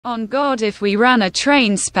On God, if we ran a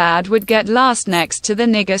train, Spad would get last next to the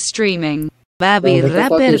nigga streaming. Baby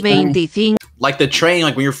rapper 25. Like the train,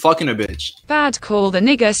 like when you're fucking a bitch. Spad call the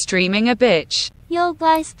nigga streaming a bitch. Yo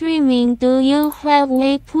guys streaming, do you have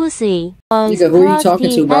a pussy? Nigga, who are you talking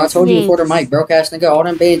to, bro? I told you before the mic, broke ass nigga. All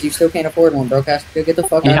them bands, you still can't afford one, broke ass nigga. Get the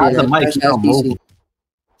fuck out of here. Mic,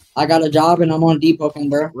 I got a job and I'm on Deepwoken,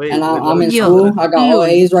 bro. Wait, and I'm in school. I got all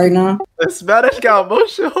A's right now. The Spanish got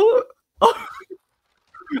emotional.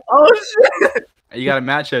 Oh shit! You got a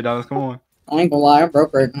match here, Donis. Come on. I ain't gonna lie, I'm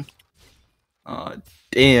broke right now.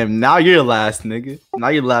 Damn. Now you're last, nigga. Now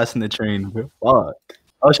you're last in the train, bro. Fuck.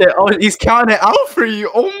 Oh shit. Oh, he's counting it out for you.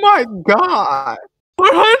 Oh my god.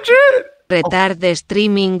 400. Retard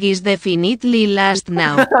streaming is definitely last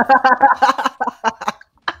now.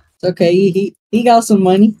 It's okay. He got some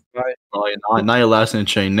money. Right. Oh, now you're last in the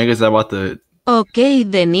train. Niggas about to. Okay,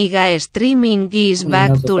 the nigga streaming is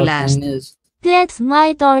back to last. That's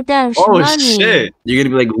my daughter's money. Oh shit! You're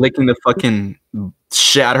gonna be like licking the fucking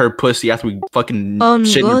shit out of her pussy after we fucking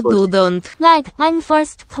shit in her pussy. Don't. Like, I'm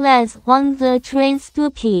first class on the train,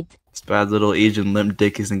 stupid. Spad's little Asian limp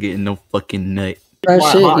dick isn't getting no fucking nut.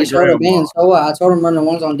 Shit, he started band. So what? I told him run the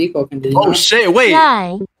ones on Deepwoken. Oh shit! Wait,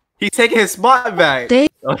 Why? he's taking his spot back.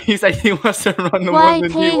 Oh, he's like he wants to run the Why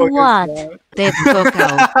ones on take Deepwoken. what? Let's fuck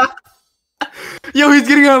out. Yo, he's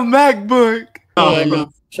getting a MacBook.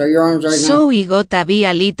 Oh, show your arms right now. So we gotta be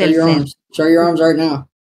a little fair. Show your arms right now.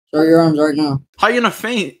 Show your arms right now. How you gonna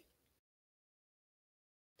faint?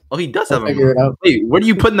 Oh, he does have a figure it out. Wait, what are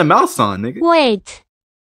you putting the mouse on, nigga? Wait.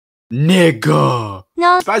 Nigga.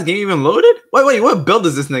 No. Spad's game even loaded? Wait, what build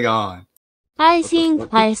is this nigga on? I think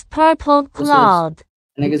it's purple cloud.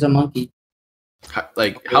 Nigga's a monkey.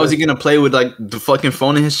 Like, how is he gonna play with like the fucking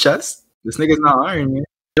phone in his chest? This nigga's not Iron Man.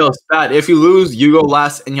 Yo, Spad, if you lose, you go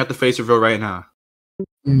last and you have to face reveal right now.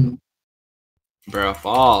 Bro,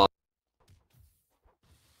 fall.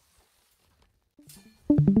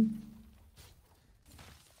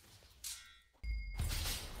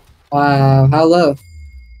 Wow, how low?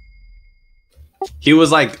 He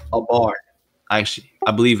was like a bar. Actually,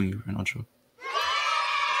 I believe in you, Renato.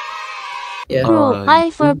 Yeah. Bro, I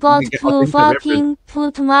forgot to fucking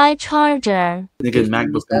put my charger. Nigga's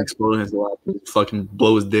MacBook can explode in his lap and fucking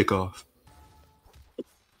blow his dick off.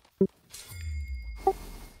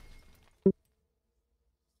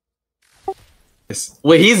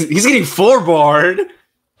 Wait, he's getting 4 barred.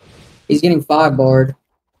 He's getting 5 barred.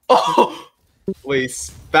 Oh, wait,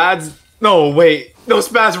 Spad's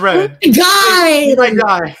Spad's red. Guy, my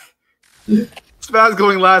guy. Spad's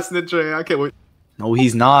going last in the train. I can't wait. No,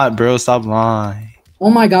 he's not, bro. Stop lying.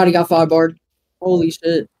 Oh my god, he got 5 barred. Holy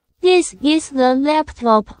shit. This is the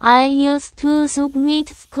laptop I use to submit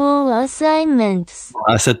school assignments.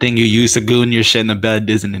 That's the thing you use to glue in your shit in the bed,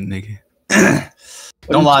 isn't it, nigga?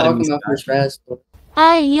 Don't lie to me.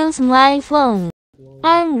 I use my phone.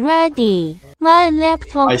 I'm ready. My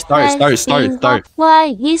laptop start.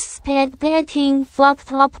 Why is Spad getting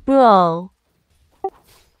fucked up, bro?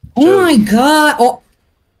 Oh my god.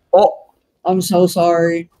 Oh. I'm so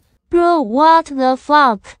sorry. Bro, what the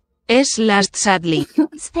fuck? Is last sadly.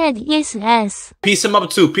 Spad is S. Piece him up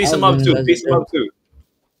too. Piece him up too.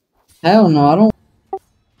 Hell no, I don't.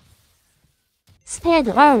 Spad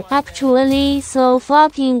are actually so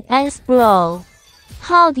fucking S, bro.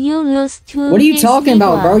 How do you lose to What are you talking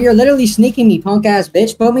about, bro? You're literally sneaking me, punk ass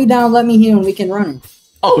bitch. Put me down, let me heal, and we can run it.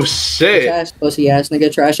 Oh shit. Bitch ass, pussy ass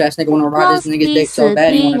nigga, trash ass nigga wanna ride this nigga's dick so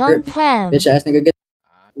bad he wanna grip. Bitch ass nigga get.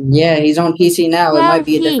 Yeah, he's on PC now. It might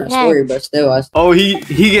be a different story, but still. Oh, he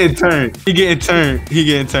getting turned. He getting turned.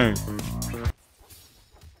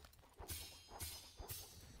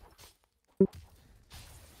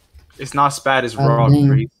 It's not Spad, it's Rock.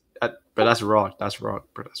 But that's Rock. That's Rock.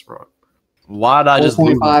 Why did I just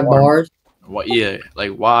lose 4.5 bars? What? Yeah,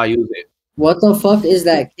 like why use it? What the fuck is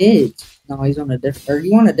that kid? No, he's on a different. Are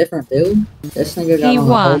you on a different build? This nigga got on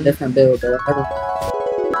a whole different build, bro.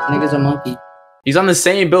 Nigga's a monkey. He's on the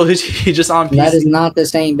same build. He's just on PC. That is not the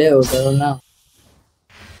same build, bro. No.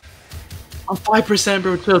 I'm 5%,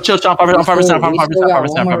 bro. Chill. I'm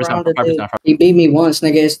 5%. He beat me once,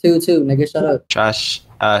 nigga. It's 2-2. Nigga, shut up. Trash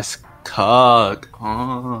ass cuck.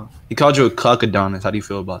 Oh. He called you a cuck, Adonis. How do you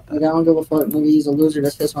feel about that? Nigga, I don't give a fuck. Nigga, he's a loser.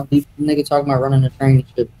 That's his one. Nigga talking about running the train and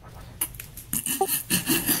shit.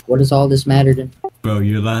 What does all this matter to? Bro,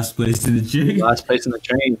 you're last place in the train. Last place in the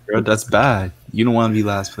train, bro. That's bad. You don't want to be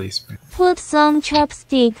last place, bro. Put some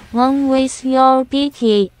chapstick on with your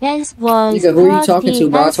dicky ass boys. Nigga, who are you talking to,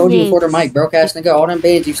 bro? I told you before the mic, broke ass nigga. All them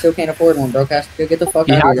bands, you still can't afford one, broke ass nigga. Get the fuck out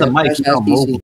of here. He has the mic.